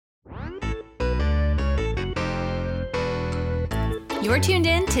You're tuned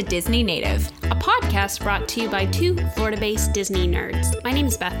in to Disney Native, a podcast brought to you by two Florida-based Disney nerds. My name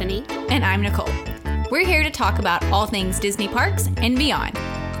is Bethany. And I'm Nicole. We're here to talk about all things Disney parks and beyond.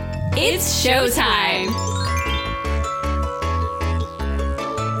 It's showtime!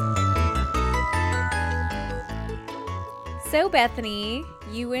 So, Bethany,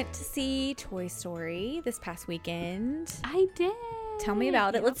 you went to see Toy Story this past weekend. I did. Tell me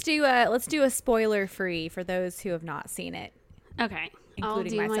about it. Let's do a spoiler-free for those who have not seen it. Okay,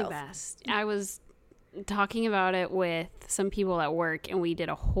 including I'll do myself. my best. I was talking about it with some people at work, and we did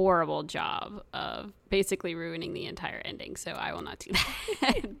a horrible job of basically ruining the entire ending. So I will not do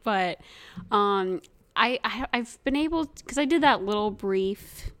that. But I've been able, because I did that little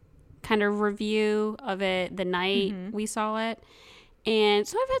brief kind of review of it the night we saw it, and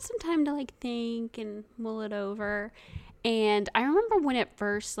so I've had some time to like think and mull it over. And I remember when at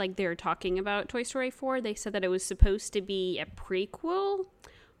first, like, they were talking about Toy Story 4, they said that it was supposed to be a prequel,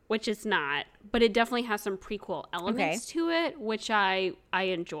 which it's not, but it definitely has some prequel elements to it, which I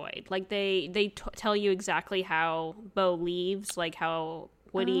enjoyed. Like, they tell you exactly how Bo leaves, like how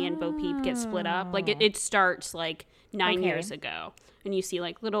Woody and Bo Peep get split up. Like, it starts, like, 9 years ago, and you see,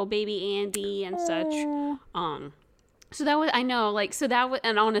 like, little baby Andy and such. So that was, I know, like, so that was,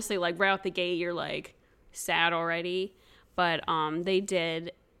 and honestly, like, right out the gate, you're, like, sad already. But they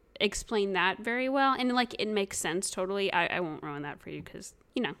did explain that very well, and like it makes sense totally. I won't ruin that for you because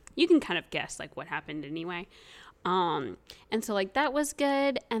you know you can kind of guess like what happened anyway. And so like that was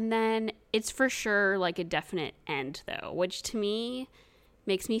good, and then it's for sure like a definite end though, which to me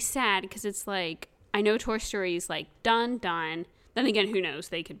makes me sad because it's like I know Toy Story is like done. Then again, who knows?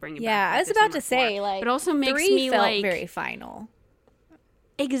 They could bring it back. Yeah, I was about to say like, but also makes 3 me felt like very final.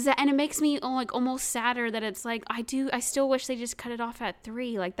 And it makes me like almost sadder that it's like I still wish they just cut it off at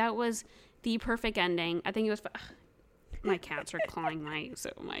 3. Like that was the perfect ending. I think it was. My cats are clawing my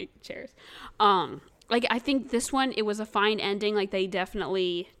chairs. Like I think this one it was a fine ending. Like they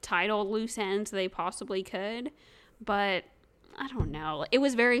definitely tied all loose ends they possibly could, but I don't know. It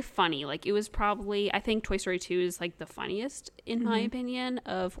was very funny. Like it was probably I think Toy Story 2 is like the funniest in my opinion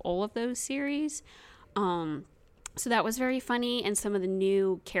of all of those series. So that was very funny, and some of the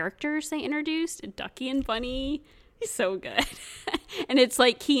new characters they introduced, Ducky and Bunny, so good. And it's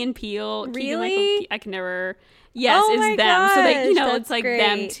like Key and Peele. Really? I can never. Yes, oh it's them. Gosh, so they, it's like great.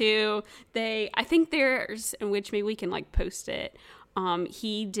 them too. I think there's, in which maybe we can like post it.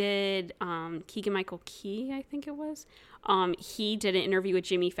 He did Keegan Michael Key, I think it was. He did an interview with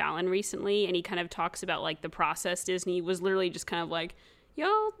Jimmy Fallon recently, and he kind of talks about like the process. Disney was literally just kind of like,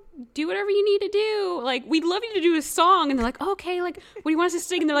 y'all do whatever you need to do. Like, we'd love you to do a song. And they're like, okay, like, what do you want us to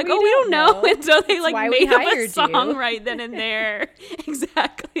sing? And they're like, we don't know. And so they like made up a song right then and there.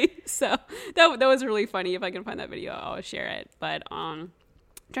 Exactly. So that was really funny. If I can find that video, I'll share it. But I'm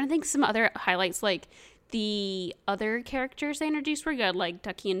trying to think some other highlights. Like the other characters they introduced were good, like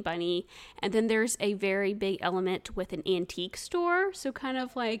Ducky and Bunny. And then there's a very big element with an antique store. So kind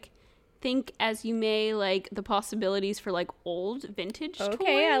of like think as you may like the possibilities for like old vintage toys.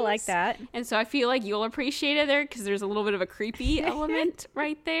 I like that. And so I feel like you'll appreciate it there because there's a little bit of a creepy element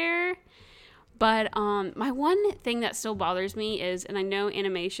right there. But my one thing that still bothers me is, and I know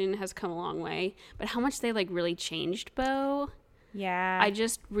animation has come a long way, but how much they like really changed Bo. Yeah. I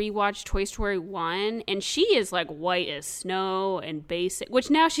just rewatched Toy Story 1, and she is like white as snow and basic, which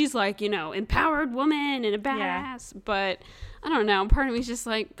now she's like, empowered woman and a badass. Yeah. But I don't know. Part of me is just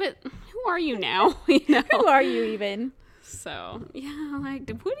like, but who are you now? Who are you even? So, yeah, like,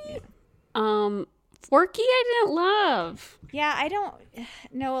 what do you... Forky I didn't love. Yeah, I don't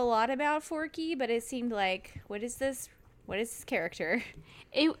know a lot about Forky, but it seemed like, what is this character?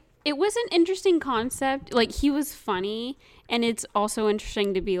 It was an interesting concept. Like, he was funny, and it's also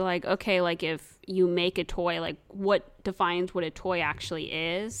interesting to be like, okay, like, if you make a toy, like, what defines what a toy actually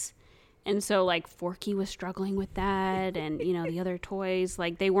is? And so, like, Forky was struggling with that, and, the other toys,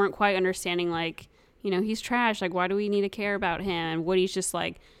 like, they weren't quite understanding, like, he's trash. Like, why do we need to care about him? And Woody's just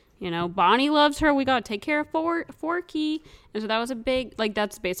like, Bonnie loves her. We got to take care of Forky. And so that was a big, like,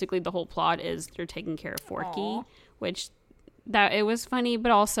 that's basically the whole plot is they're taking care of Forky, Aww. which that it was funny,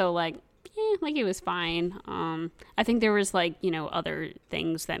 but also, like, like, it was fine. I think there was, like, other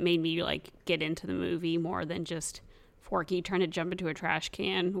things that made me, like, get into the movie more than just Forky trying to jump into a trash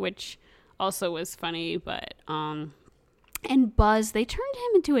can, which also was funny, but and Buzz, they turned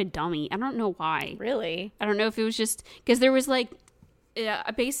him into a dummy. I don't know why. Really? I don't know if it was just because there was like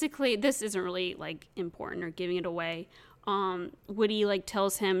basically this isn't really like important or giving it away, Woody like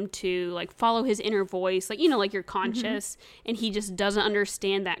tells him to like follow his inner voice, like, you know, like you're conscious, and he just doesn't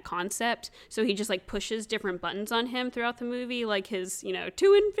understand that concept, so he just like pushes different buttons on him throughout the movie, like his, you know,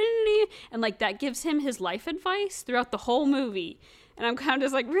 to infinity, and like that gives him his life advice throughout the whole movie. And I'm kind of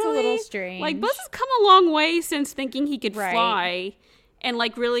just like, really? It's a little strange. Like, Buzz has come a long way since thinking he could Right. fly and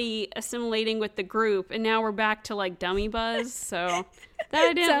like really assimilating with the group, and now we're back to like dummy Buzz, so that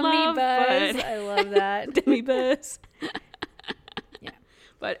I didn't Dummy love, Buzz. but I love that. dummy Buzz. Yeah.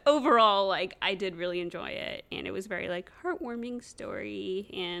 But overall, like, I did really enjoy it, and it was very like heartwarming story,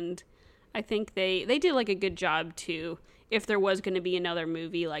 and I think they did like a good job too. If there was going to be another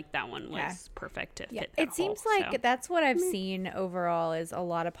movie, like that one was Yeah. perfect to Yeah, fit that it seems hole, like so. that's what I've seen overall is a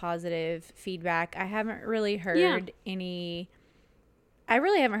lot of positive feedback. I haven't really heard I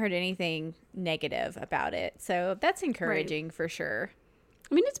really haven't heard anything negative about it. So that's encouraging for sure.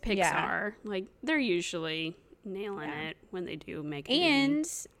 I mean, it's Pixar. Yeah. Like, they're usually nailing it when they do make a movie. And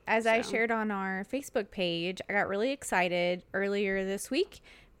as I So. shared on our Facebook page, I got really excited earlier this week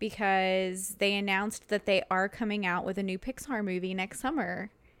because they announced that they are coming out with a new Pixar movie next summer.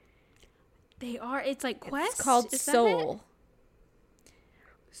 They are. It's like Quest. It's called Is that Soul. it?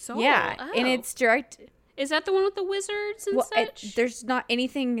 Soul. Yeah, Oh. and it's direct. Is that the one with the wizards and Well, such? there's not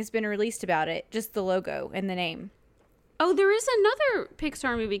anything has been released about it. Just the logo and the name. Oh, there is another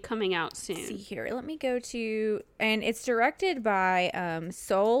Pixar movie coming out soon. See here, let me go to, and it's directed by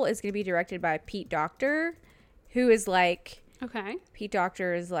Soul is going to be directed by Pete Docter, who is like Okay. Pete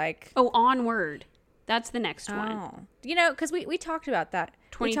Docter is like Oh, Onward. That's the next one. oh, you know, because we talked about that.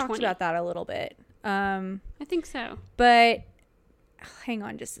 We talked 2020. about that a little bit. I think so. But hang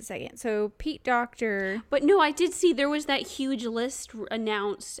on just a second. So Pete Docter, But no, I did see there was that huge list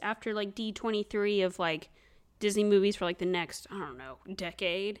announced after like D23 of like Disney movies for like the next, I don't know,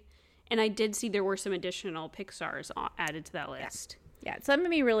 decade. And I did see there were some additional Pixars added to that list. yeah, so that made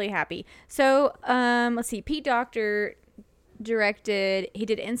me really happy. So let's see, Pete Docter directed. He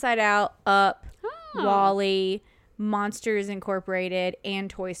did Inside Out, Up, Oh. Wall-E, Monsters Incorporated, and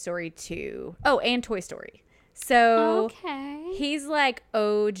Toy Story 2. Oh, and Toy Story. So Okay. he's like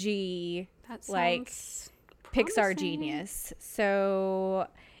OG, That like sounds Pixar promising. genius. So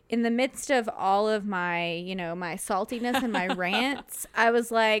in the midst of all of my, you know, my saltiness and my rants, I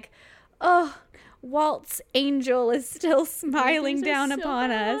was like, oh, Walt's angel is still smiling There's a down silver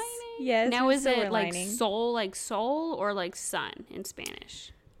upon us. lining. Yes. Now there's is a silver it like lining. soul, or like sun in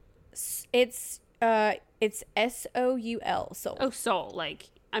Spanish? It's SOUL, soul. Oh, soul. Like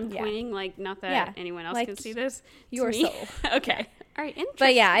I'm Yeah. pointing, like not that Yeah, anyone else like can see this. It's your me. soul. Okay. All right. Interesting.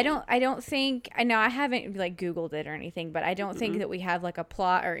 But yeah, I don't think, I know I haven't like Googled it or anything, but I don't think that we have like a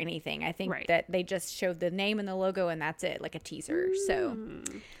plot or anything. I think Right. that they just showed the name and the logo and that's it, like a teaser. So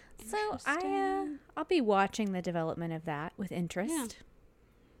I'll be watching the development of that with interest.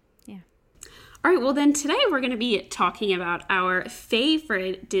 Yeah. All right, well then today we're going to be talking about our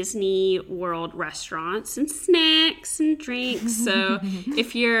favorite Disney World restaurants and snacks and drinks. So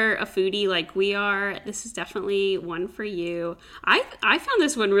if you're a foodie like we are, this is definitely one for you. I found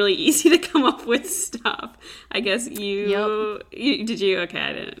this one really easy to come up with stuff. I guess you did you? Okay,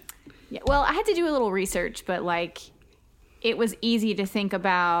 I didn't. Yeah. Well, I had to do a little research, but like it was easy to think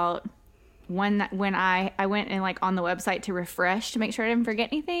about when I went and like on the website to refresh to make sure I didn't forget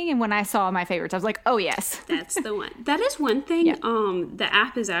anything, and when I saw my favorites, I was like, oh yes. That's the one. That is one thing. Yeah. The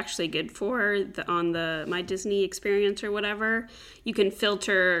app is actually good for on the My Disney experience or whatever. You can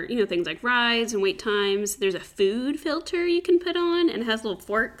filter, things like rides and wait times. There's a food filter you can put on, and it has little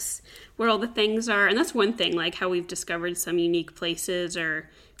forks where all the things are. And that's one thing, like how we've discovered some unique places or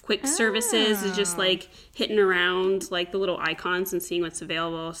quick services is just like hitting around like the little icons and seeing what's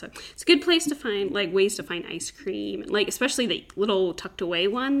available. So it's a good place to find like ways to find ice cream, like especially the little tucked away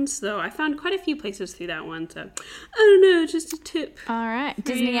ones. Though I found quite a few places through that one. So I don't know, just a tip. All right,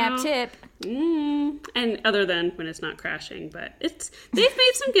 Disney app know. tip. And other than when it's not crashing, but they've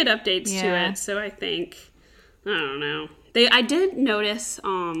made some good updates to Yeah. it. So I think, I don't know. I did notice,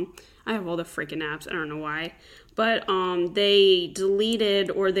 I have all the freaking apps. I don't know why. But they deleted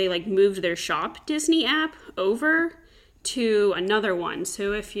or they like moved their Shop Disney app over to another one.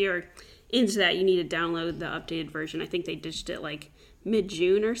 So if you're into that, you need to download the updated version. I think they ditched it like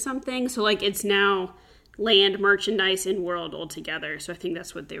mid-June or something. So like it's now land, merchandise, and world all together. So I think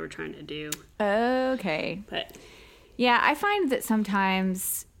that's what they were trying to do. Okay. But Yeah, I find that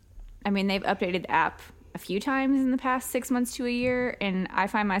sometimes, they've updated the app a few times in the past 6 months to a year, and I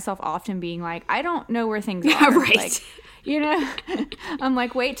find myself often being like, I don't know where things are. Right. Like, I'm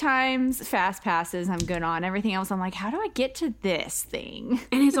like, wait times, fast passes, I'm good on. Everything else, I'm like, how do I get to this thing?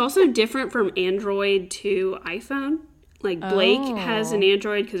 and it's also different from Android to iPhone. Like, Blake has an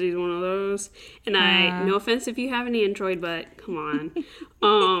Android because he's one of those. And no offense if you have an Android, but come on.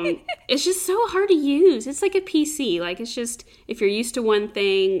 It's just so hard to use. It's like a PC. Like, it's just, if you're used to one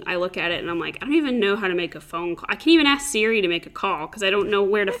thing, I look at it and I'm like, I don't even know how to make a phone call. I can't even ask Siri to make a call because I don't know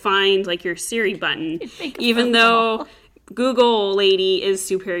where to find, like, your Siri button. Even though Google lady is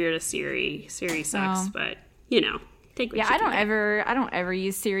superior to Siri. Siri sucks, but, you know. I don't ever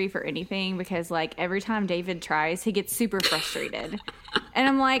use Siri for anything because, like, every time David tries, he gets super frustrated. And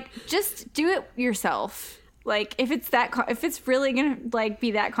I'm like, just do it yourself. Like, if it's really gonna, like,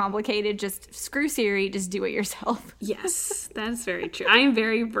 be that complicated, just screw Siri, just do it yourself. Yes, that's very true. I am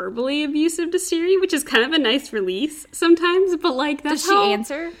very verbally abusive to Siri, which is kind of a nice release sometimes, but, like, that's Does she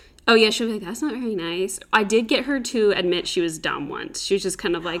answer? Oh, yeah, she'll be like, that's not very nice. I did get her to admit she was dumb once. She was just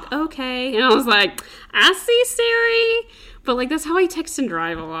kind of like, okay. And I was like, I see, Siri. But, like, that's how I text and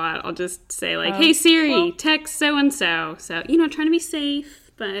drive a lot. I'll just say, like, hey, Siri, text so-and-so. So, you know, trying to be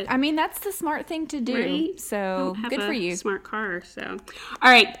safe. But I mean, that's the smart thing to do. Right? So, good for you. Smart car, so.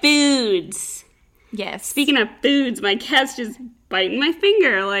 All right, foods. Yes. Speaking of foods, my cat's just biting my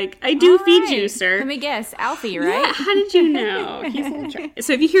finger. Like, I do feed you, sir. Let me guess. Alfie, right? Yeah, how did you know? He's a little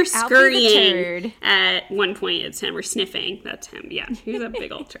so if you hear scurrying at one point, it's him, or sniffing. That's him. Yeah, he's a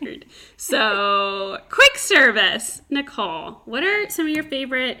big old turd. So, quick service. Nicole, what are some of your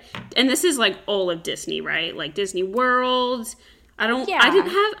favorite, and this is like all of Disney, right? Like Disney World. I don't think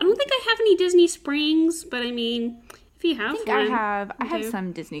I have any Disney Springs, but I mean, if you have one. I have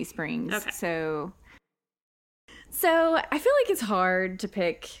some Disney Springs. Okay. So I feel like it's hard to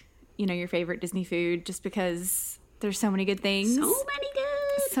pick, you know, your favorite Disney food just because there's so many good things.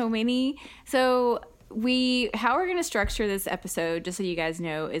 So many. So how we're going to structure this episode, just so you guys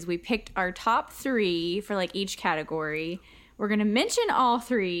know, is we picked our top 3 for, like, each category. We're going to mention all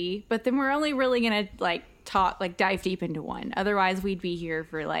 3, but then we're only really going to, like, dive deep into one. Otherwise, we'd be here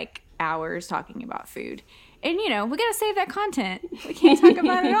for, like, hours talking about food. And, you know, we got to save that content. We can't talk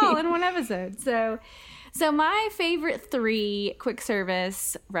about it all in one episode. So my favorite 3 quick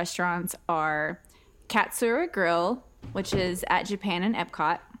service restaurants are Katsura Grill, which is at Japan and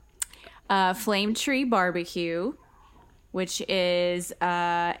Epcot, Flame Tree Barbecue, which is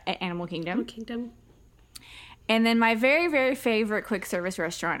at Animal Kingdom. And then my very, very favorite quick service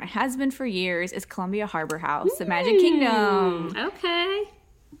restaurant, it has been for years, is Columbia Harbor House, the Magic Kingdom. Okay.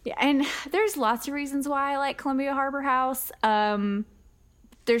 Yeah, and there's lots of reasons why I like Columbia Harbor House.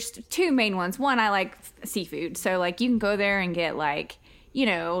 There's 2 main ones. One, I like seafood. So, like, you can go there and get, like, you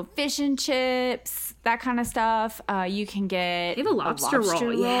know, fish and chips, that kind of stuff. You can get a lobster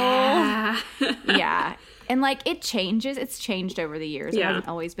roll. Yeah. Yeah. And, like, it changes. It's changed over the years. It hasn't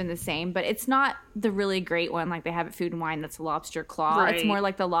always been the same. But it's not the really great one like they have at Food and Wine that's a lobster claw. Right. It's more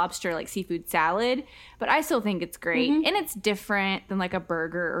like the lobster, like, seafood salad. But I still think it's great. Mm-hmm. And it's different than, like, a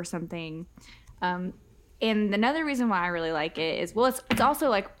burger or something. And another reason why I really like it is, well, it's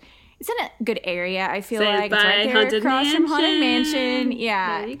also, like, it's in a good area. I feel like it's right there across from Haunted Mansion.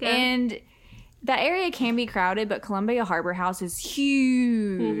 Yeah. There you go. And that area can be crowded, but Columbia Harbor House is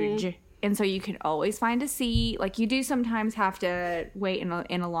huge. Mm-hmm. And so you can always find a seat. Like, you do sometimes have to wait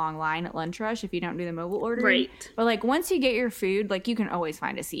in a long line at lunch rush if you don't do the mobile ordering. Right. But, like, once you get your food, like, you can always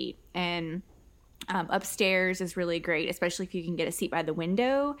find a seat. And upstairs is really great, especially if you can get a seat by the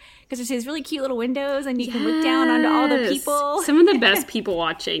window, because there's these really cute little windows and you can look down onto all the people. Some of the best people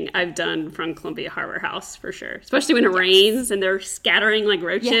watching I've done from Columbia Harbor House, for sure, especially when it rains and they're scattering like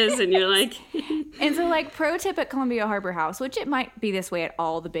roaches and you're like and so, like, pro tip at Columbia Harbor House, which it might be this way at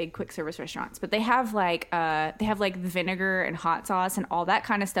all the big quick service restaurants, but they have like the vinegar and hot sauce and all that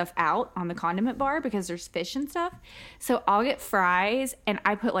kind of stuff out on the condiment bar because there's fish and stuff. So I'll get fries and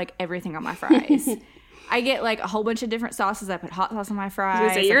I put, like, everything on my fries. I get, like, a whole bunch of different sauces. I put hot sauce on my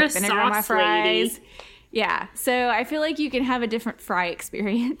fries. You're I put vinegar on my fries. Lady. Yeah. So I feel like you can have a different fry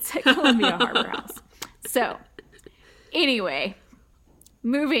experience at Columbia Harbor House. So anyway,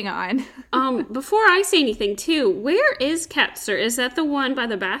 moving on. Before I say anything too, where is Katsura? Is that the one by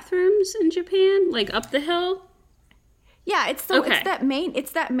the bathrooms in Japan? Like up the hill? Yeah, it's that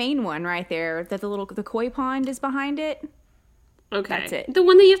main one right there. That the koi pond is behind it. Okay. That's it. The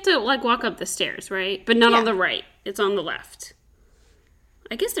one that you have to, like, walk up the stairs, right? But not on the right. It's on the left.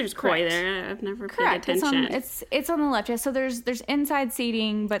 I guess there's koi there. I've never paid attention. It's on the left. Yeah, so there's inside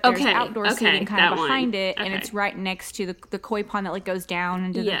seating, but there's outdoor seating kind of behind it, and it's right next to the koi pond that, like, goes down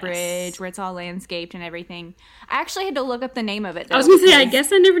into the bridge where it's all landscaped and everything. I actually had to look up the name of it, though. I was going to say, I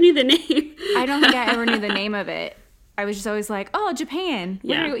guess I never knew the name. I don't think I ever knew the name of it. I was just always like, oh, Japan.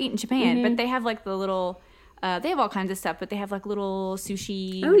 We're going to go eat in Japan. Mm-hmm. But they have, like, the little They have all kinds of stuff, but they have like little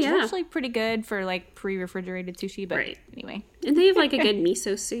sushi, Oh, which yeah. is actually pretty good for like pre-refrigerated sushi. But Right. anyway, And they have like a good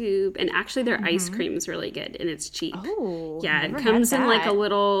miso soup, and actually their ice cream is really good, and it's cheap. oh Yeah, never it had comes in like a that.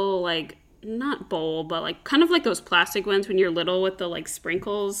 little like not bowl, but like kind of like those plastic ones when you're little with the like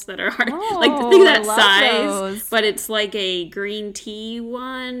sprinkles that are like the thing I that love size. those. But it's like a green tea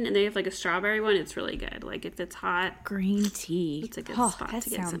one, and they have like a strawberry one. It's really good. Like if it's hot, green tea. it's a good Oh, spot that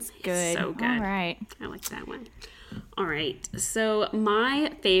to get sounds some. good. It's so good. All right. I like that one. All right. So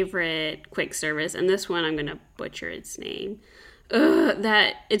my favorite quick service, and this one I'm gonna butcher its name.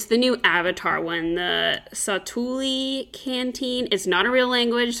 That it's the new Avatar one, the Satuli Canteen. It's not a real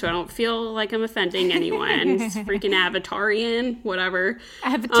language, so I don't feel like I'm offending anyone. It's freaking Avatarian, whatever.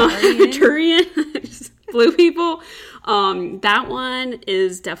 Avatarian. Turian, just blue people. That one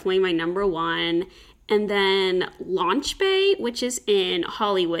is definitely my number one. And then Launch Bay, which is in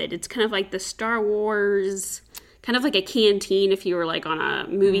Hollywood. It's kind of like the Star Wars, kind of like a canteen if you were like on a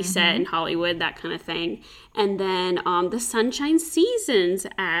movie set in Hollywood, that kind of thing. And then the Sunshine Seasons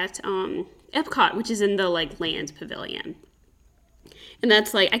at Epcot, which is in the like Land Pavilion. And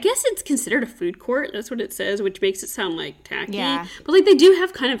that's like, I guess it's considered a food court. That's what it says, which makes it sound like tacky. Yeah. But like they do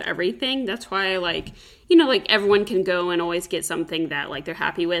have kind of everything. That's why like, you know, like everyone can go and always get something that like they're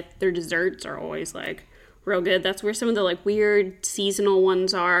happy with. Their desserts are always like real good. That's where some of the like weird seasonal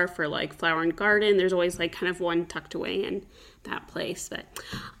ones are for like Flower and Garden. There's always like kind of one tucked away in that place, but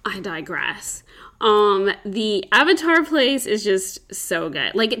I digress. The Avatar place is just so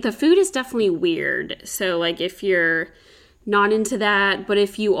good. Like the food is definitely weird. So like if you're not into that, but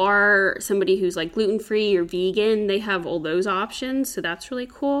if you are somebody who's like gluten-free or vegan, they have all those options. So that's really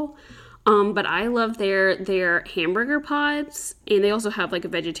cool. But I love their hamburger pods, and they also have like a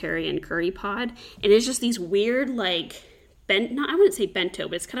vegetarian curry pod. And it's just these weird like I wouldn't say bento,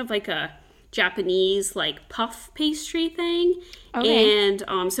 but it's kind of like a Japanese like puff pastry thing. Okay.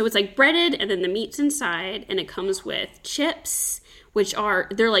 And so it's like breaded, and then the meat's inside, and it comes with chips, which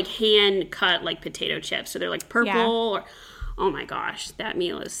they're like hand cut like potato chips. So they're like purple. Oh my gosh, that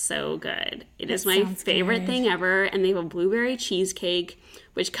meal is so good. It is my favorite thing ever. And they have a blueberry cheesecake,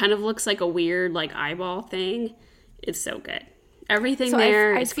 which kind of looks like a weird like eyeball thing. It's so good. Everything So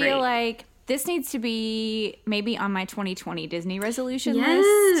there I is feel great. like this needs to be maybe on my 2020 Disney resolution list,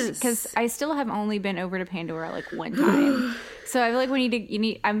 Yes. because I still have only been over to Pandora like one time. So I feel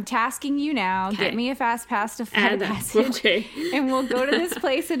like I'm tasking you now. Okay. Get me a fast pass to Add Flight that. Passage, Okay. and we'll go to this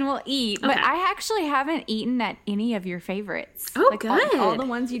place and we'll eat. But Okay. I actually haven't eaten at any of your favorites. Oh, like good. All the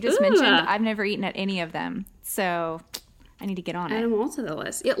ones you just Ooh. mentioned, I've never eaten at any of them. So I need to get on Add it. them all to the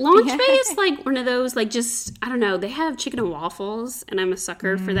list. Yeah, Launch Bay is like one of those, like just, I don't know, they have chicken and waffles, and I'm a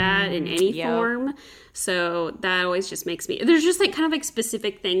sucker for that in any yep. form. So that always just makes me, there's just like kind of like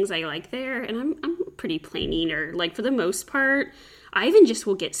specific things I like there, and I'm a pretty plain eater. Like for the most part, I even just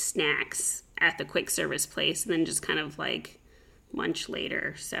will get snacks at the quick service place and then just kind of like munch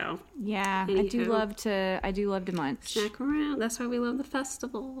later. So Yeah, I do Anywho. love to munch. snack around. That's why we love the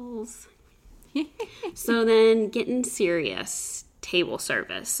festivals. So then getting serious, table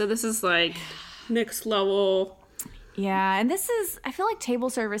service. So this is like next level. Yeah, and I feel like table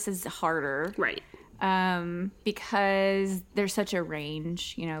service is harder. Right. Because there's such a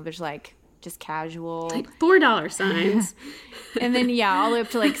range, there's like just casual, Like $4 signs. and then all the way up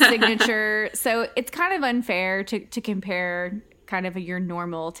to like signature. So it's kind of unfair to compare kind of your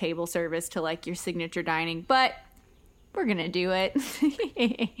normal table service to like your signature dining, but we're gonna do it.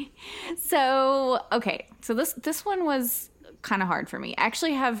 So this one was kind of hard for me. I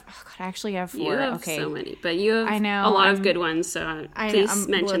actually have four. You have so many, but you have I know, a lot of good ones, so please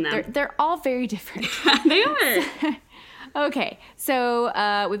mention them. They're all very different. They are. Okay,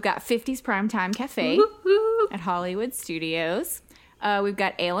 so we've got 50s Primetime Cafe Woo-hoo. at Hollywood Studios. We've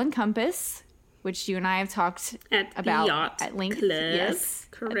got Ale and Compass, which you and I have talked At the about Yacht at length. Club. Yes,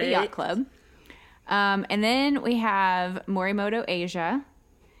 at the Correct. Yacht Club. And then we have Morimoto Asia.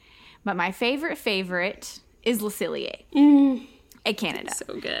 But my favorite is Le Cellier at Canada.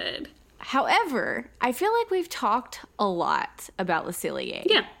 So good. However, I feel like we've talked a lot about Le Cellier.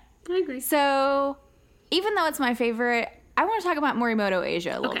 Yeah, I agree. So even though it's my favorite, I want to talk about Morimoto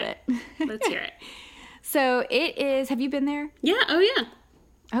Asia a little Okay. bit. Let's hear it. So it is, have you been there? Yeah, oh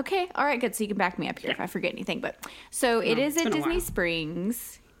yeah. Okay, all right, good. So you can back me up here if I forget anything. But so it is it's at been a Disney while.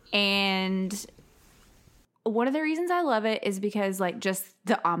 Springs, and one of the reasons I love it is because like just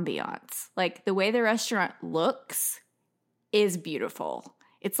the ambiance, like the way the restaurant looks is beautiful.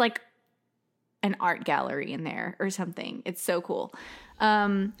 It's like an art gallery in there or something. It's so cool.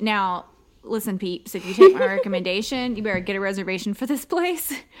 Now, listen, peeps, if you take my recommendation, you better get a reservation for this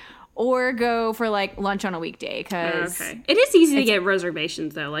place, or go for like lunch on a weekday because It is easy to get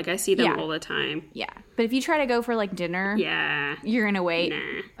reservations though. Like I see them all the time. yeah. But if you try to go for like dinner, Yeah. you're gonna wait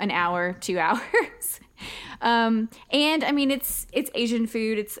an hour, 2 hours. And I mean it's Asian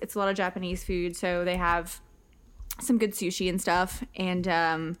food. It's a lot of Japanese food, so they have some good sushi and stuff.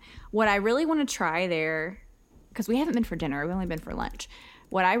 And what I really want to try there, because we haven't been for dinner, we've only been for lunch.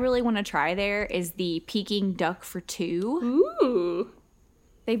 What I really want to try there is the Peking duck for two. Ooh.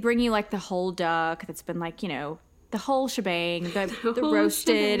 They bring you like the whole duck that's been like, you know, the whole shebang, the whole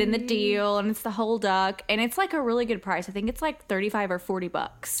roasted and the shebang. deal, and it's the whole duck, and it's like a really good price. I think it's like $35 or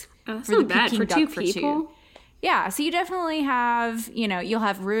 $40 Oh, that's for not the bad Peking for two duck for people. two. Yeah, so you definitely have, you know, you'll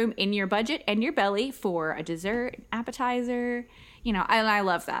have room in your budget and your belly for a dessert, appetizer. You know, and I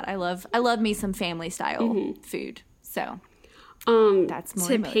love that. I love me some family style food. So that's to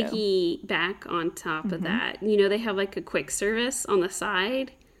Morimoto. piggyback on top of that, you know, they have like a quick service on the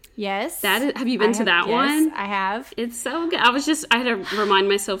side. Yes. Have you been to that one? Yes, I have. It's so good. I had to remind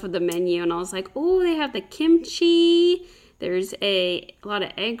myself of the menu, and I was like, oh, they have the kimchi. There's a lot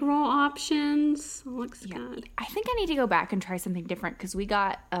of egg roll options. It looks good. I think I need to go back and try something different because we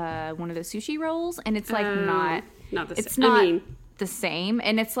got one of the sushi rolls, and it's like not the it's same. not I mean, the same,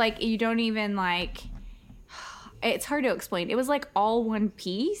 and it's like you don't even like. It's hard to explain. It was like all one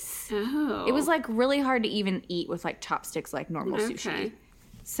piece. oh. It was like really hard to even eat with like chopsticks like normal Okay. sushi.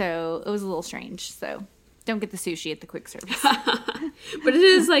 So it was a little strange. So don't get the sushi at the quick service. But it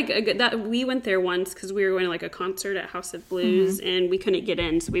is like a good, that we went there once because we were going to like a concert at House of Blues and we couldn't get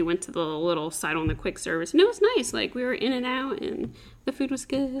in, so we went to the little side on the quick service, and it was nice. Like we were in and out, and the food was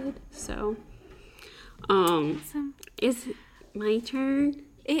good. So, is it my turn?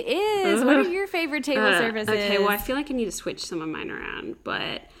 It is. What are your favorite table services? Okay, well, I feel like I need to switch some of mine around,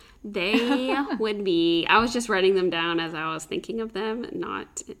 but they would be, I was just writing them down as I was thinking of them,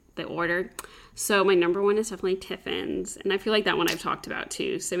 not the order. So my number one is definitely Tiffin's, and I feel like that one I've talked about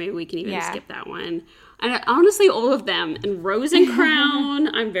too, so maybe we can even skip that one. And honestly, all of them. And Rose and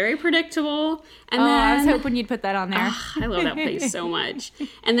Crown, I'm very predictable. And then, I was hoping you'd put that on there. I love that place so much.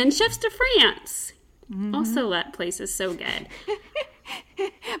 And then Chefs de France. Also, that place is so good.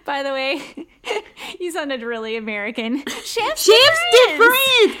 By the way, you sounded really American. Chefs de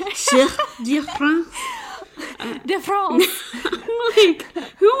France! Chefs de France. de France. Like,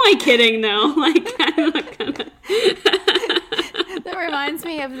 who am I kidding though? Like, I'm not gonna. That reminds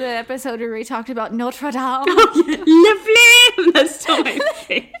me of the episode where we talked about Notre Dame. Le Flame! That's still my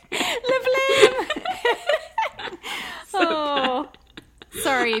favorite. Le Flame. Oh.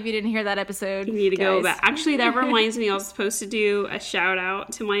 Sorry if you didn't hear that episode. You need to go guys. back. Actually, that reminds me, I was supposed to do a shout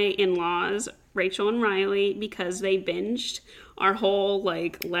out to my in-laws, Rachel and Riley, because they binged our whole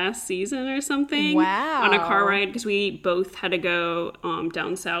like last season or something. Wow. On a car ride, because we both had to go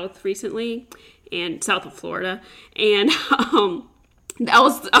down south recently, and south of Florida, and I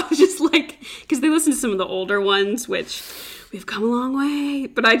was just like, because they listened to some of the older ones, which we've come a long way,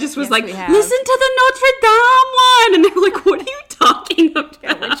 but I just was like, we have. listen to the Notre Dame one, and they were like, what are you talking about?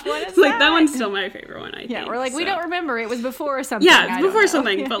 which one is like that that? one's still my favorite one, I think. Yeah, we're like, we so. don't remember. It was before something. Yeah, I it's don't before know.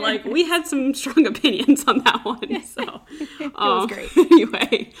 something, but like we had some strong opinions on that one. So it was great.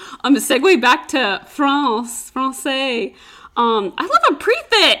 Anyway, segue back to Francais. I love a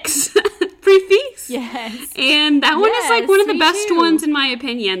prefix. Prefix. Yes. And that one is like one of the me best too. ones in my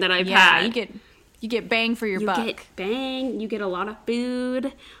opinion that I've Yeah, had. you get bang for your You buck. get bang. You get a lot of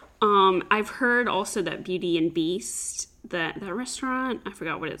food. I've heard also that Beauty and Beast, that restaurant, I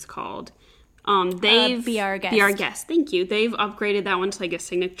forgot what it's called. They've Be Our Guest. Be Our Guest. Thank you. They've upgraded that one to like a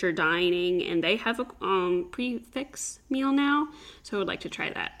signature dining, and they have a prefix meal now. So I would like to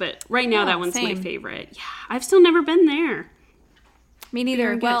try that. But right now, that one's my same. favorite. Yeah, I've still never been there. Me neither.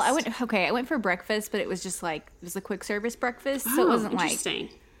 Our Well, Guest. I went for breakfast, but it was just like it was a quick service breakfast, so it wasn't like interesting.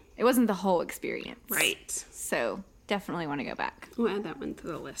 it wasn't the whole experience. Right. So definitely want to go back. We'll add that one to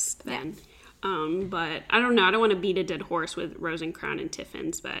the list then. But I don't know. I don't want to beat a dead horse with Rose and Crown and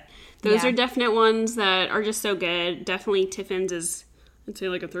Tiffin's, but those Yeah. are definite ones that are just so good. Definitely Tiffin's is, I'd say,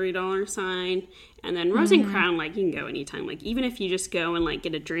 like a $3 sign. And then Rose and Crown, like, you can go anytime. Like, even if you just go and, like,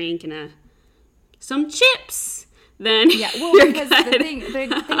 get a drink and some chips, then Yeah, well, you're because good. the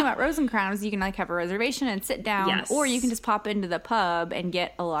thing about Rose and Crown is you can like have a reservation and sit down, Yes. or you can just pop into the pub and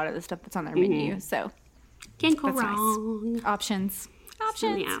get a lot of the stuff that's on their menu. So Can't go that's nice. wrong. options.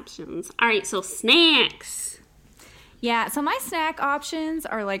 So many options. All right, so snacks. Yeah, so my snack options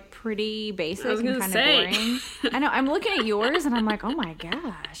are like pretty basic I was and gonna kind say. of boring. I know. I'm looking at yours and I'm like, oh my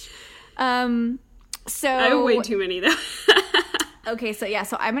gosh. So I have way too many, though. okay, so yeah,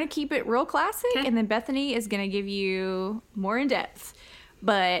 so I'm gonna keep it real classic, Okay. and then Bethany is gonna give you more in depth.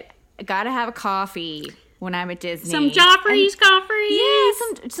 But gotta have a coffee when I'm at Disney. Some Joffrey's coffee. Yeah,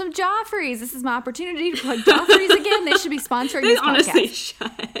 some Joffrey's. This is my opportunity to plug Joffrey's again. They should be sponsoring They this honestly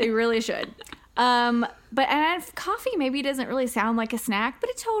podcast. should. They really should. Coffee maybe doesn't really sound like a snack, but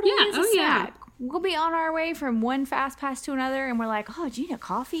it totally is a snack. We'll be on our way from one fast pass to another, and we're like, oh, do you need a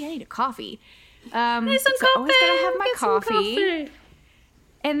coffee? I need a coffee. Need some coffee. Always gotta have my Get some coffee.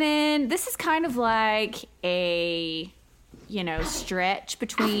 And then this is kind of like a, stretch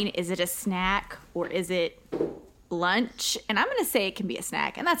between, is it a snack or is it lunch? And I'm going to say it can be a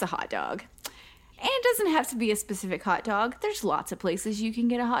snack, and that's a hot dog. And it doesn't have to be a specific hot dog. There's lots of places you can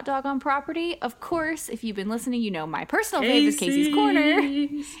get a hot dog on property. Of course, if you've been listening, you know my personal favorite is Casey's Corner.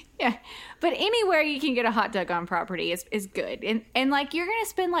 Yeah. But anywhere you can get a hot dog on property is good. And like, you're going to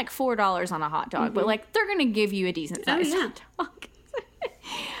spend like $4 on a hot dog, but like, they're going to give you a decent sized hot dog.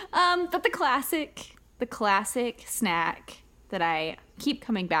 But the classic snack that I keep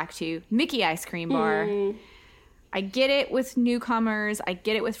coming back to, Mickey ice cream bar. I get it with newcomers. I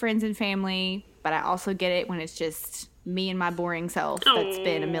get it with friends and family. But I also get it when it's just me and my boring self that's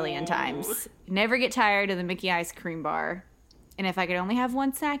been a million times. Never get tired of the Mickey ice cream bar. And if I could only have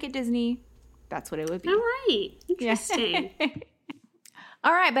one snack at Disney, that's what it would be. All right. Interesting.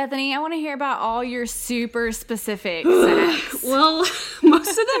 All right, Bethany, I want to hear about all your super specific snacks. Well, most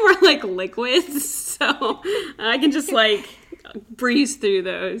of them are like liquids, so I can just like breeze through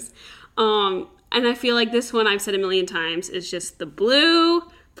those. And I feel like this one I've said a million times is just the blue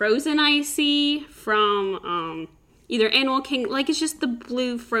frozen icy from either Animal Kingdom. Like, it's just the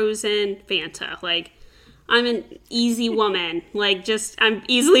blue frozen Fanta. Like, I'm an easy woman. Like, just, I'm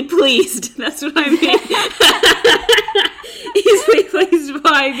easily pleased. That's what I mean. Easily pleased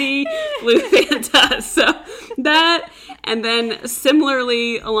by the blue Fanta. So that, and then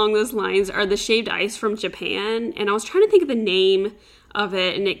similarly along those lines are the shaved ice from Japan. And I was trying to think of the name of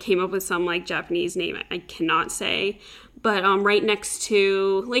it, and it came up with some like Japanese name I cannot say. But right next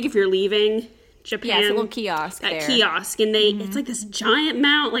to, like, if you're leaving Japan, yeah, it's a little kiosk there. Kiosk, and it's like this giant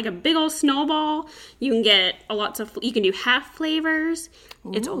mount, like a big old snowball. You can get you can do half flavors.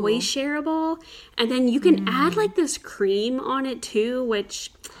 Ooh. It's always shareable, and then you can add like this cream on it too,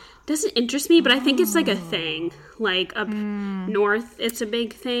 which doesn't interest me, but I think it's like a thing. Like up north, it's a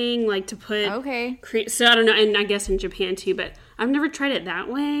big thing, like to put cream. So I don't know, and I guess in Japan too, but I've never tried it that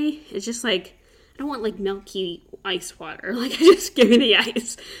way. It's just like, I don't want like milky ice water. Like, just give me the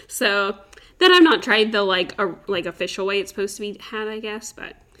ice. So that I've not tried the like official way it's supposed to be had, I guess.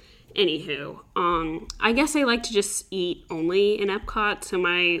 But anywho, I guess I like to just eat only in Epcot. So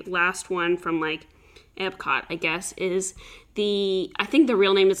my last one from like Epcot, I guess, is I think the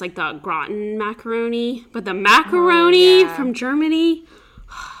real name is like the gratin macaroni, but the macaroni from Germany,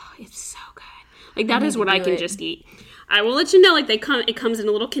 it's so good. Like, that is what I can just eat. I will let you know, like, it comes in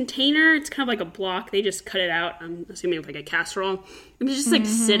a little container. It's kind of like a block. They just cut it out, I'm assuming with like a casserole. And it's just like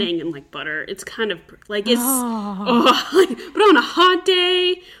sitting in like butter. It's kind of like, it's, but on a hot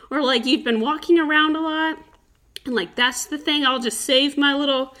day, or like you've been walking around a lot, and like, that's the thing. I'll just save my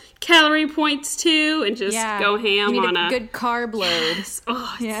little calorie points too, and just go ham on a good carb load. Yes.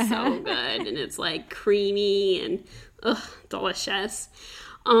 Oh, it's so good. And it's like creamy and delicious.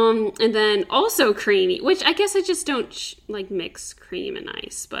 And then also creamy, which I guess I just don't like mix cream and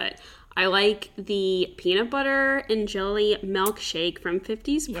ice, but I like the peanut butter and jelly milkshake from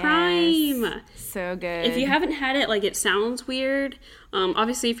 50s Prime. So good. If you haven't had it, like, it sounds weird.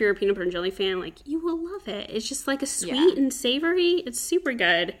 Obviously, if you're a peanut butter and jelly fan, like, you will love it. It's just like a sweet and savory. It's super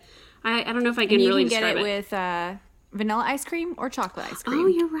good. I don't know if I can really describe it. You can get it with vanilla ice cream or chocolate ice cream. Oh,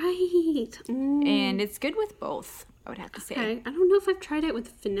 you're right. And it's good with both, I would have to say. Okay. I don't know if I've tried it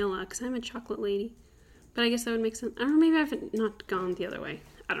with vanilla, because I'm a chocolate lady. But I guess that would make sense. I don't know, maybe I've not gone the other way.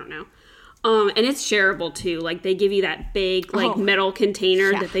 I don't know. And it's shareable, too. Like, they give you that big, like, metal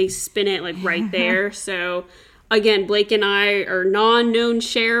container that they spin it, like, right there. So, again, Blake and I are non-known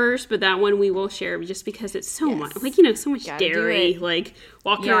sharers, but that one we will share just because it's so much, like, so much dairy. Like,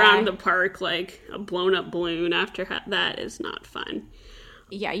 walking around the park like a blown-up balloon after that is not fun.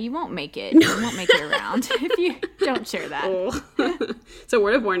 Yeah, you won't make it. You won't make it around if you don't share that. So,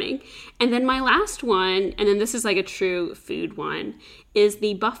 word of warning. And then my last one, and then this is like a true food one, is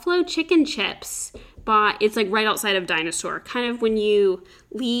the Buffalo chicken chips. It's like right outside of Dinosaur. Kind of when you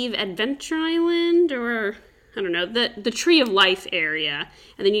leave Adventure Island, or I don't know, the Tree of Life area.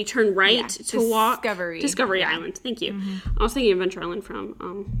 And then you turn right to walk. Discovery Island. Thank you. Mm-hmm. I was thinking Adventure Island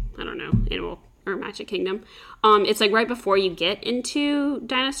from, I don't know, Animal or Magic Kingdom. It's like right before you get into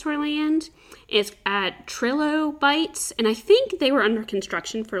Dinosaur Land. It's at Trillo Bites, and I think they were under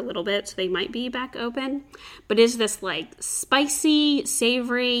construction for a little bit, so they might be back open. But it's this like spicy,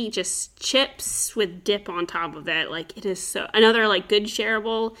 savory, just chips with dip on top of it. Like it is so another like good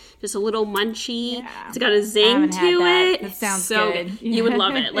shareable, just a little munchy. Yeah. It's got a zing to it. That sounds so good. You would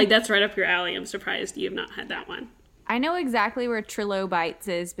love it. Like that's right up your alley. I'm surprised you have not had that one. I know exactly where Trillo Bites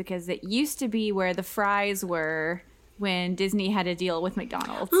is because it used to be where the fries were when Disney had a deal with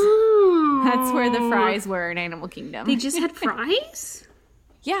McDonald's. Oh. That's where the fries were in Animal Kingdom. They just had fries?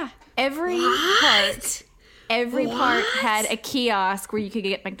 Yeah. Every park had a kiosk where you could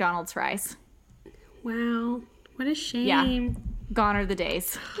get McDonald's fries. Wow. What a shame. Yeah. Gone are the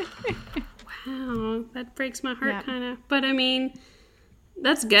days. Wow. That breaks my heart kind of. But I mean,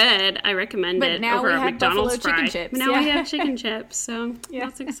 that's good. I recommend it now over we a have McDonald's buffalo fry. chicken chips. Now we have chicken chips, so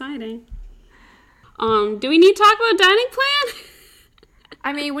that's exciting. Do we need to talk about dining plan?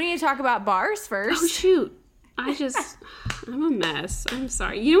 I mean, we need to talk about bars first. Oh, shoot. I'm a mess. I'm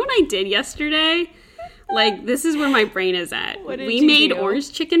sorry. You know what I did yesterday? Like, this is where my brain is at. We made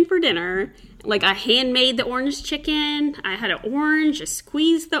orange chicken for dinner. Like, I handmade the orange chicken. I had an orange. I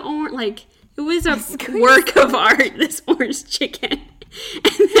squeezed the orange. Like, it was a work of art, this orange chicken.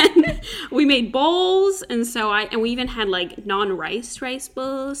 And then we made bowls, and we even had like non-rice rice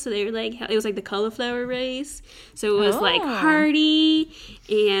bowls. So they were like, it was like the cauliflower rice. So it was like hearty,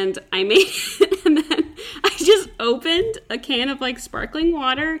 and I made it, and then I just opened a can of like sparkling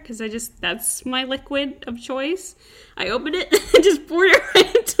water because that's my liquid of choice. I opened it and just poured it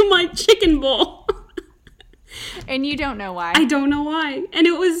right into my chicken bowl. And you don't know why. I don't know why, and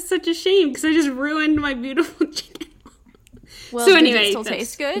it was such a shame because I just ruined my beautiful chicken. Well, so anyway, did it still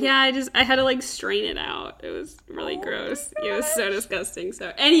taste good? Yeah, I had to like strain it out. It was really gross. It was so disgusting.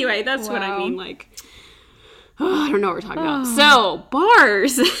 So anyway, that's what I mean. Like, I don't know what we're talking about. So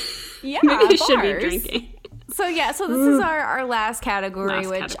bars. Yeah, maybe I bars. should be drinking. So this is our last category,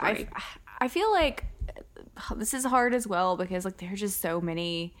 which I feel like this is hard as well because like there's just so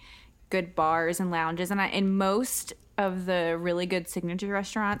many good bars and lounges, and most of the really good signature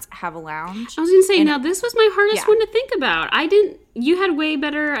restaurants have a lounge. I was gonna say, now this was my hardest one to think about. You had way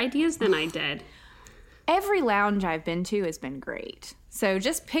better ideas than I did. Every lounge I've been to has been great. So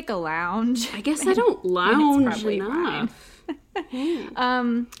just pick a lounge. I guess I don't lounge enough.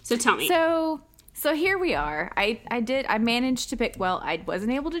 So tell me. So here we are. I managed to pick, well, I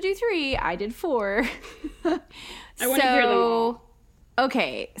wasn't able to do 3. I did 4. I want to hear them all.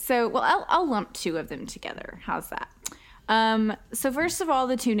 Okay, so I'll lump 2 of them together. How's that? So first of all,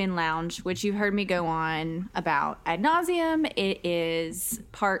 the Tune-In Lounge, which you've heard me go on about ad nauseum. It is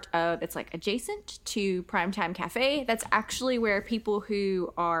it's like adjacent to Primetime Cafe. That's actually where people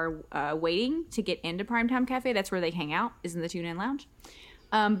who are waiting to get into Primetime Cafe, that's where they hang out, is in the Tune-In Lounge.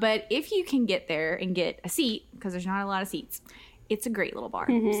 But if you can get there and get a seat, because there's not a lot of seats, it's a great little bar.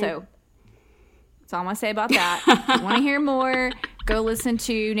 Mm-hmm. So that's all I'm going to say about that. If you want to hear more, go listen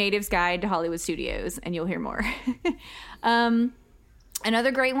to Native's Guide to Hollywood Studios, and you'll hear more.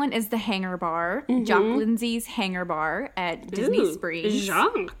 Another great one is the Hangar Bar, mm-hmm. Jock Lindsay's Hangar Bar at Disney Springs.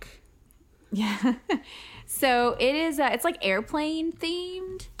 Jock. Yeah. So it is, it's like airplane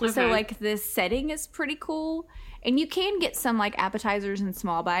themed. Okay. So like the setting is pretty cool. And you can get some like appetizers and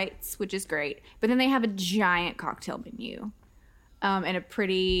small bites, which is great. But then they have a giant cocktail menu. And a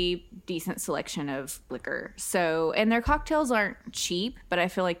pretty decent selection of liquor. So, and their cocktails aren't cheap, but I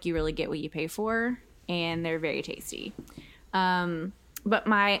feel like you really get what you pay for, and they're very tasty. But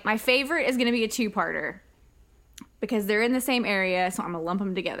my favorite is going to be a 2-parter because they're in the same area, so I'm going to lump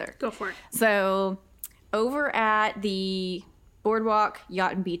them together. Go for it. So, over at the Boardwalk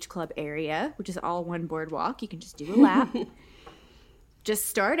Yacht and Beach Club area, which is all one boardwalk, you can just do a lap. Just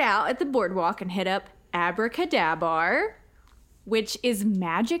start out at the boardwalk and hit up Abracadabar, which is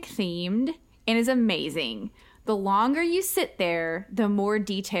magic themed and is amazing. The longer you sit there, the more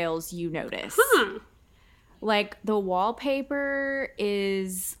details you notice. Huh. Like the wallpaper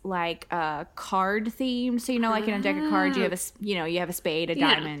is like card themed. So like in a deck of cards, you have a spade, a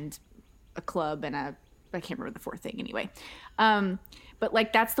diamond, a club, and I can't remember the 4th thing anyway. But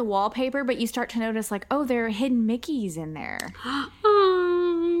like that's the wallpaper, but you start to notice like, oh, there are hidden Mickeys in there.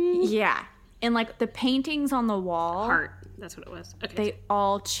 Yeah. And like the paintings on the wall. Heart. That's what it was. Okay. They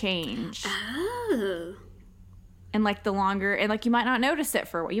all change. Oh. And like the longer, and like you might not notice it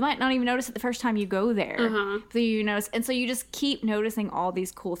for a while. You might not even notice it the first time you go there. Uh-huh. So you notice, and so you just keep noticing all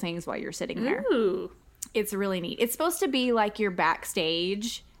these cool things while you're sitting there. Ooh. It's really neat. It's supposed to be like you're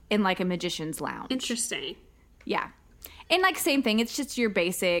backstage in like a magician's lounge. Interesting. Yeah. And like same thing. It's just your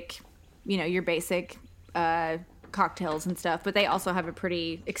basic your basic cocktails and stuff, but they also have a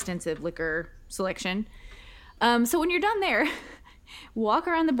pretty extensive liquor selection. So when you're done there, walk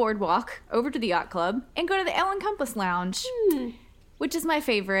around the boardwalk over to the yacht club and go to the Ellen Compass Lounge, which is my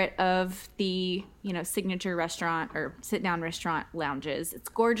favorite of the, signature restaurant or sit-down restaurant lounges. It's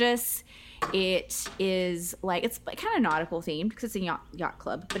gorgeous. It is it's kind of nautical themed because it's a yacht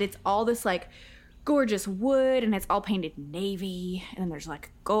club, but it's all this gorgeous wood, and it's all painted navy, and then there's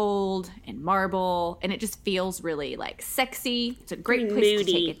gold and marble, and it just feels really sexy. It's a great place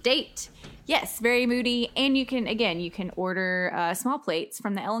to take a date. Yes, very moody. And you can order small plates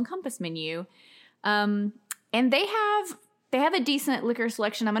from the Ellen Compass menu. And they have a decent liquor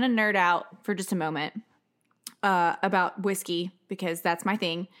selection. I'm going to nerd out for just a moment about whiskey because that's my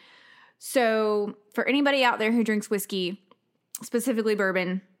thing. So for anybody out there who drinks whiskey, specifically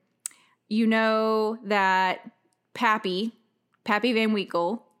bourbon, you know that Pappy Van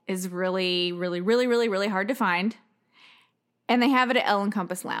Winkle is really, really, really, really, really hard to find. And they have it at Ellen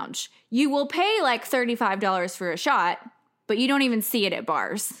Compass Lounge. You will pay $35 for a shot, but you don't even see it at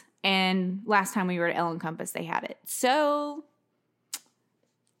bars. And last time we were at Ellen Compass, they had it. So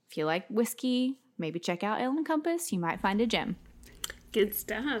if you like whiskey, maybe check out Ellen Compass. You might find a gem. Good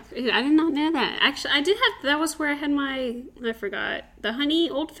stuff. I did not know that. Actually, I did have, that was where I had I forgot, the honey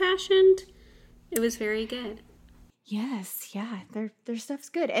old fashioned. It was very good. Yes, yeah, their stuff's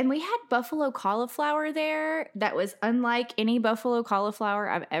good. And we had buffalo cauliflower there that was unlike any buffalo cauliflower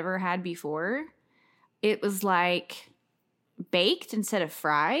I've ever had before. It was baked instead of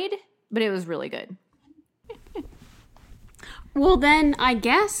fried, but it was really good. Well, then I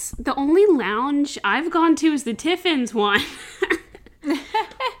guess the only lounge I've gone to is the Tiffin's one.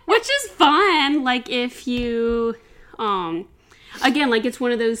 Which is fun. If you, again, it's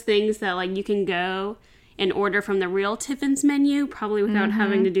one of those things that, you can go and order from the real Tiffin's menu, probably without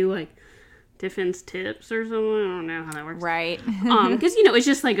having to do, Tiffin's tips or something. I don't know how that works. Right. Because, it's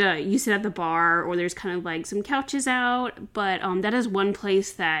just you sit at the bar or there's kind of, some couches out. But that is one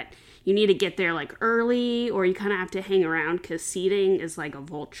place that you need to get there, early, or you kind of have to hang around because seating is, a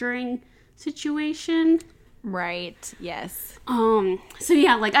vulturing situation. Right. Yes. So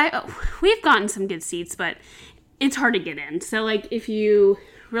yeah, we've gotten some good seats, but it's hard to get in. So if you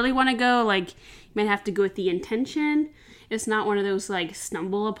really want to go, you might have to go with the intention. It's not one of those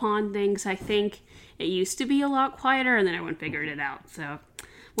stumble upon things. I think it used to be a lot quieter, and then everyone figured it out. So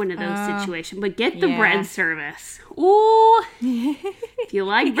one of those situations. But get the bread service. Ooh. If you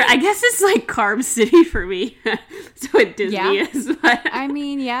like bread, I guess it's Carb City for me. So what Disney is. But I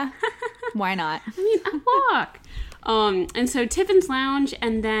mean, yeah. Why not? I walk. And so Tiffin's Lounge,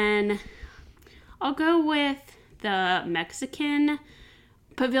 and then I'll go with the Mexican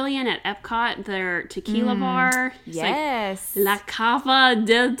Pavilion at Epcot, their tequila bar. It's yes. La Cava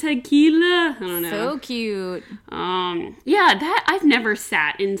del Tequila. I don't know. So cute. Yeah, that I've never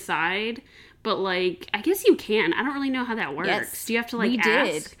sat inside, but I guess you can. I don't really know how that works. Yes, do you have to we ask?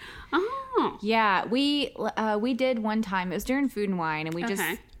 Did. Oh. Yeah, we did one time. It was during Food and Wine, and we just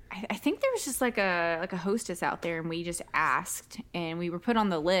I think there was just a hostess out there, and we just asked, and we were put on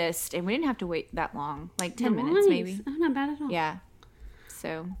the list, and we didn't have to wait that long, 10 minutes maybe. Oh, not bad at all. Yeah.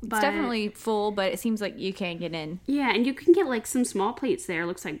 So it's definitely full, but it seems like you can get in. Yeah, and you can get some small plates there. It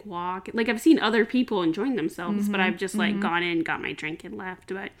looks like guac. I've seen other people enjoying themselves, but I've just gone in, got my drink, and left.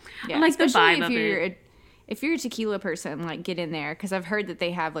 But yeah, I like the vibe of it. If you're a tequila person, get in there, because I've heard that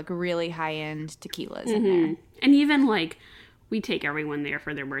they have really high end tequilas in there. And even we take everyone there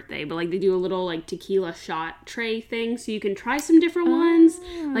for their birthday, but they do a little tequila shot tray thing, so you can try some different ones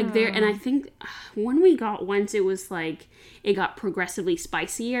there. And I think when we got once, it was it got progressively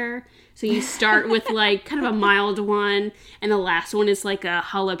spicier. So you start with kind of a mild one, and the last one is a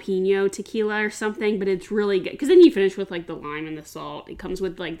jalapeno tequila or something. But it's really good because then you finish with the lime and the salt. It comes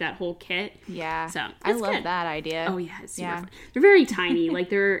with that whole kit. Yeah, so I love good. that idea. Oh yeah, it's super fun. They're very tiny.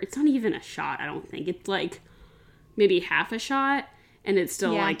 It's not even a shot. I don't think it's maybe half a shot, and it's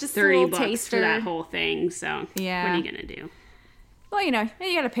still just $30 taster. for that whole thing. So yeah, what are you gonna do? Well, you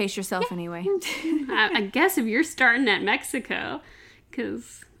gotta pace yourself anyway. I guess if you're starting at Mexico,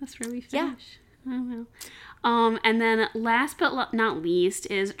 because that's where we finish. Yeah. Oh well. And then last but not least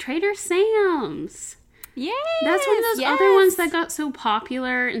is Trader Sam's. Yes, that's one of those other ones that got so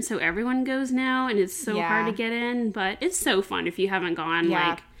popular, and so everyone goes now, and it's so hard to get in. But it's so fun if you haven't gone.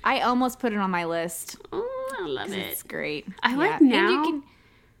 Yeah. I almost put it on my list. Oh, I love it. It's great. I like now. And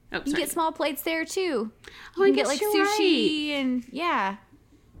you can get small plates there too. Oh, you I can guess get you're sushi right. and yeah.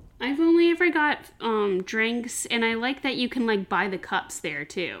 I've only ever got drinks, and I like that you can buy the cups there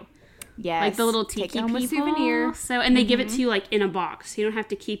too. Yes. Like the little Take tiki it home people. a souvenir. So, and they give it to you like in a box. You don't have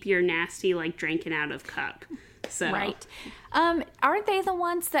to keep your nasty like drinking out of cup. So Right. Aren't they the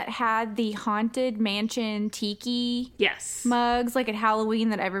ones that had the Haunted Mansion tiki yes. mugs like at Halloween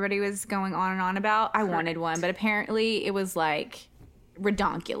that everybody was going on and on about? I wanted one, but apparently it was like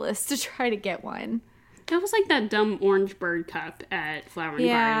redonkulous to try to get one. That was like that dumb orange bird cup at Flower and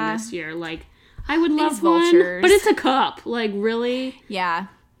Yeah. Garden this year. Like, I would love These one, vultures. but it's a cup. Like, really? Yeah.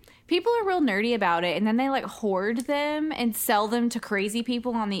 People are real nerdy about it, and then they like hoard them and sell them to crazy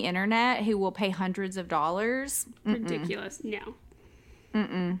people on the internet who will pay hundreds of dollars. Ridiculous. No.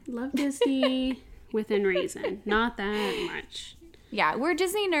 Love Disney within reason. Not that much. Yeah, we're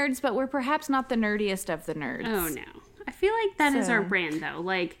Disney nerds, but we're perhaps not the nerdiest of the nerds. Oh, no. I feel like that is our So- brand, though.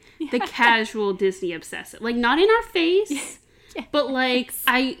 Like, the casual Disney obsessive. Like, not in our face, but, like,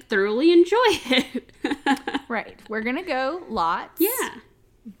 I thoroughly enjoy it. Right. We're going to go lots. Yeah.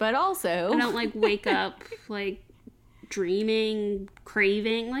 But also, I don't, like, wake up, like, dreaming,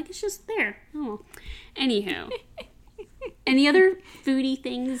 craving. Like, it's just there. Oh. Anywho. Any other foodie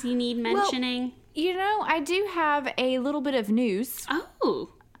things you need mentioning? you know, I do have a little bit of news. Oh.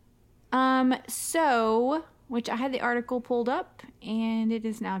 Which I had the article pulled up and it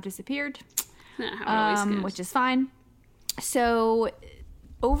has now disappeared. Not how it always goes. Which is fine. So,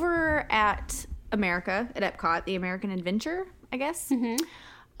 over at America, at Epcot, the American Adventure, I guess,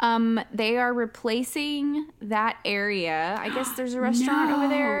 they are replacing that area. I guess there's a restaurant over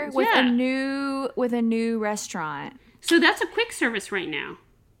there with Yeah. a new restaurant. So that's a quick service right now.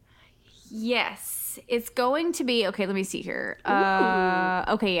 Yes, it's going to be okay. Let me see here.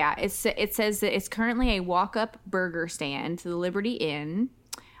 Okay, yeah, it says that it's currently a walk-up burger stand to the Liberty Inn.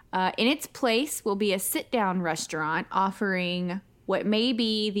 In its place will be a sit-down restaurant offering what may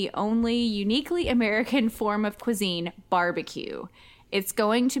be the only uniquely American form of cuisine, barbecue. It's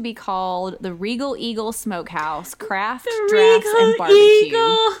going to be called the Regal Eagle Smokehouse Craft Drafts and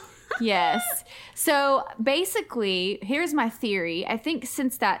Barbecue. Yes. So basically, here's my theory. I think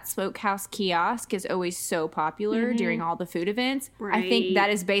since that smokehouse kiosk is always so popular during all the food events, I think Right. that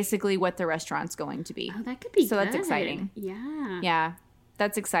is basically what the restaurant's going to be. Oh, that could be So that's good. exciting. Yeah. Yeah,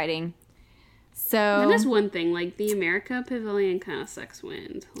 that's exciting. So That is one thing. Like, the America Pavilion kind of sucks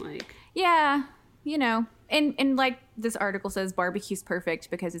wind. Like, yeah, you know, and like this article says, barbecue's perfect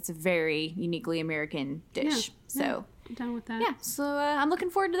because it's a very uniquely American dish. So I'm done with that. yeah, so I'm looking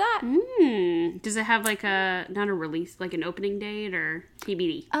forward to that. Does it have like not a release, like an opening date or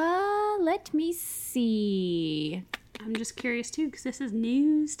TBD? Let me see. I'm just curious too, because this is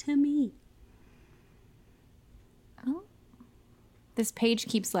news to me. This page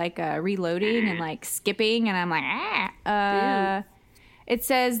keeps like reloading and like skipping, and I'm like, It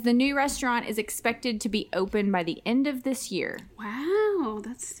says the new restaurant is expected to be open by the end of this year. Wow,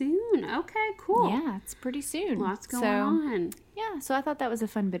 that's soon. Okay, cool. Yeah, it's pretty soon. Lots going So, on. Yeah, so I thought that was a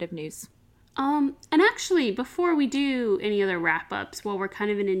fun bit of news. And actually, before we do any other wrap-ups, while we're kind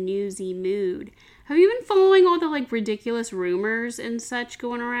of in a newsy mood, have you been following all the, like, ridiculous rumors and such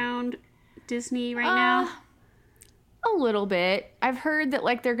going around Disney right now? A little bit. I've heard that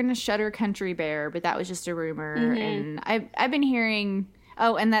like they're gonna shutter Country Bear, but that was just a rumor. And I've been hearing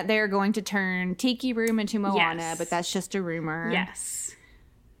and that they're going to turn Tiki Room into Moana, Yes. but that's just a rumor. Yes.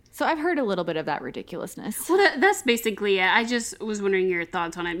 So I've heard a little bit of that ridiculousness. Well, that's basically it. I just was wondering your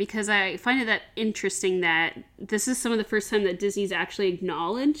thoughts on it because I find it that interesting that this is some of the first time that Disney's actually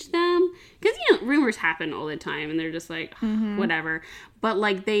acknowledged them. Because, rumors happen all the time and they're just like, whatever. But,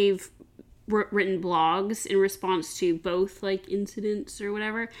 like, they've written blogs in response to both, like, incidents or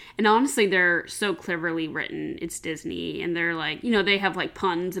whatever. And honestly, they're so cleverly written. It's Disney. And they're, like, they have, like,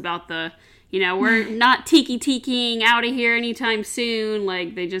 puns about the... we're not tikiing out of here anytime soon.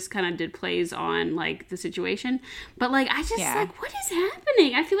 Like, they just kind of did plays on, like, the situation. But, like, I just, like, what is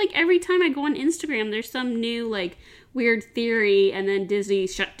happening? I feel like every time I go on Instagram, there's some new, like, weird theory, and then Disney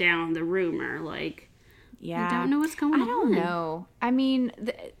shut down the rumor. Like, Yeah. I don't know what's going on. I don't know. I mean,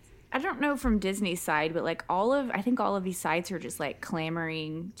 I don't know from Disney's side, but like I think all of these sites are just like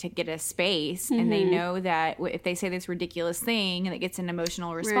clamoring to get a space, and they know that if they say this ridiculous thing and it gets an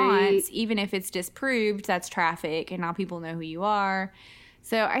emotional response, even if it's disproved, that's traffic, and now people know who you are.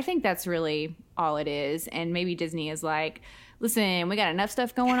 So I think that's really all it is. And maybe Disney is like, listen, we got enough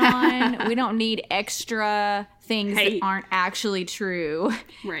stuff going on. We don't need extra things that aren't actually true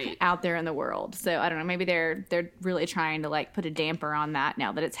out there in the world. So I don't know. Maybe they're really trying to like put a damper on that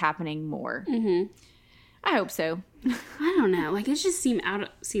now that it's happening more. I hope so. I don't know. Like, it just seems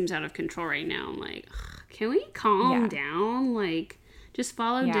out of control right now. I'm like, can we calm down? Like, just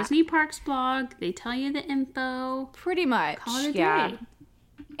follow Disney Parks blog. They tell you the info. Pretty much. Call it a yeah. day.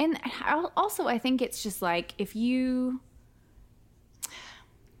 And also, I think it's just like if you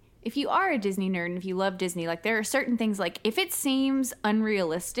are a Disney nerd and if you love Disney, like there are certain things like if it seems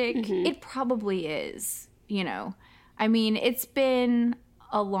unrealistic, it probably is, you know. I mean, it's been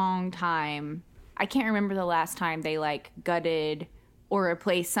a long time. I can't remember the last time they like gutted or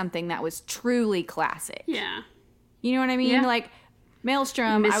replaced something that was truly classic. Yeah. You know what I mean? Yeah. Like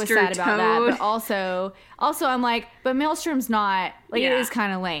Maelstrom, I was Mr. sad about that, Toad. but also I'm like, but Maelstrom's not like Yeah. it is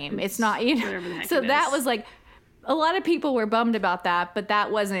kind of lame. It's not, you whatever the know. heck So it that is. was like a lot of people were bummed about that, but that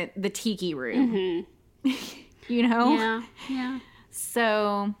wasn't the Tiki Room. You know? Yeah. Yeah.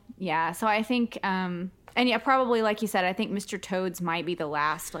 So yeah, so I think and yeah, probably like you said, I think Mr. Toad's might be the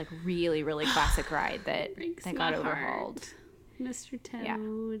last like really, really classic ride that Breaks got my overhauled. heart. Mr.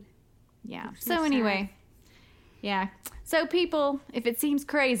 Toad. Yeah. so So anyway. Yeah. So people, if it seems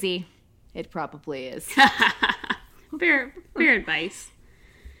crazy, it probably is. Fair advice.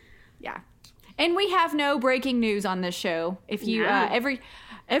 Yeah. And we have no breaking news on this show. If you No.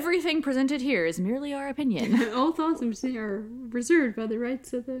 everything presented here is merely our opinion. All thoughts are reserved by the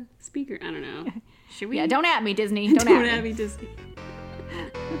rights of the speaker. I don't know. Should we? Yeah, don't at me, Disney. Don't Don't at at me. me, Disney.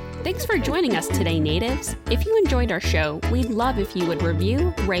 Thanks for joining us today, natives. If you enjoyed our show, we'd love if you would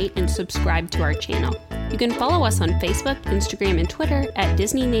review, rate, and subscribe to our channel. You can follow us on Facebook, Instagram, and Twitter at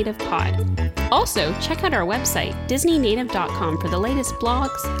Disney Native Pod. Also, check out our website, DisneyNative.com, for the latest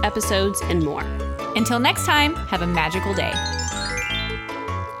blogs, episodes, and more. Until next time, have a magical day.